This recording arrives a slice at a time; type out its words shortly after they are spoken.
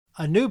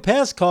A new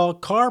pest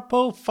called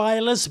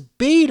Carpophilus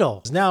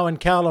beetle is now in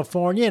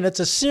California, and it's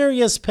a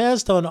serious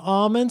pest on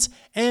almonds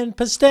and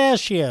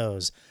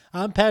pistachios.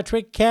 I'm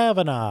Patrick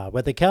Kavanaugh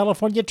with the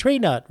California Tree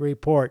Nut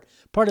Report,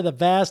 part of the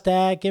Vast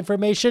Ag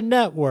Information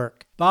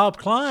Network. Bob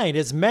Klein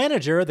is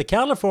manager of the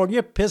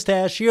California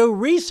Pistachio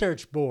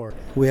Research Board.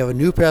 We have a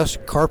new pest,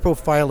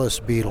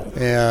 Carpophilus beetle,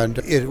 and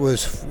it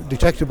was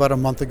detected about a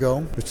month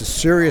ago. It's a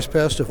serious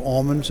pest of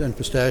almonds and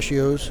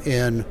pistachios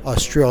in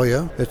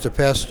Australia. It's a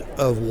pest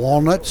of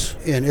walnuts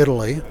in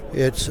Italy.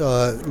 It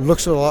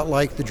looks a lot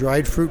like the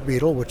dried fruit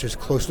beetle, which is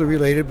closely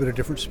related but a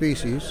different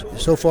species.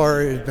 So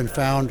far, it has been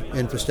found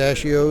in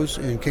pistachios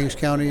in Kings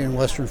County and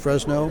western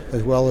Fresno,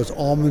 as well as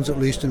almonds, at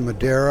least in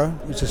Madera.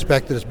 We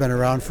suspect that it's been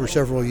around for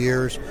several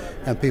years,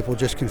 and people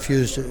just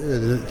confused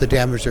the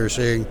damage they're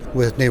seeing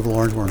with navel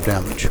orangewort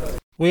damage.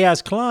 We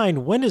asked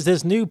Klein, when does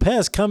this new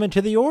pest come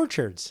into the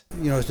orchards?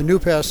 It's a new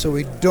pest, so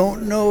we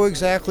don't know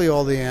exactly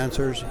all the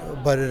answers,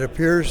 but it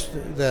appears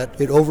that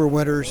it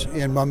overwinters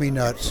in mummy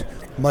nuts,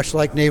 much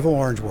like navel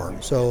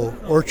orangewort. So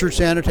orchard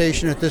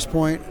sanitation at this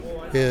point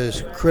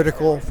is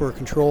critical for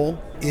control.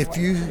 If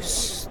you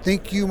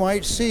think you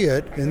might see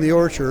it in the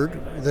orchard,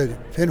 the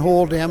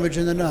pinhole damage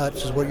in the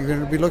nuts is what you're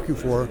going to be looking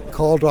for.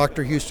 Call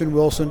Dr. Houston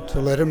Wilson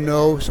to let him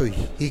know so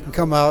he can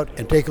come out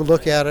and take a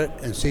look at it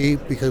and see,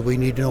 because we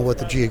need to know what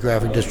the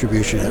geographic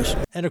distribution is.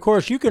 And of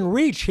course, you can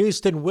reach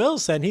Houston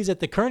Wilson. He's at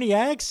the Kearney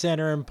Ag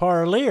Center in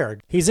Parlier.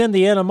 He's in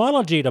the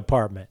entomology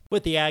department.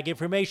 With the Ag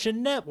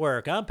Information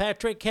Network, I'm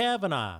Patrick Kavanaugh.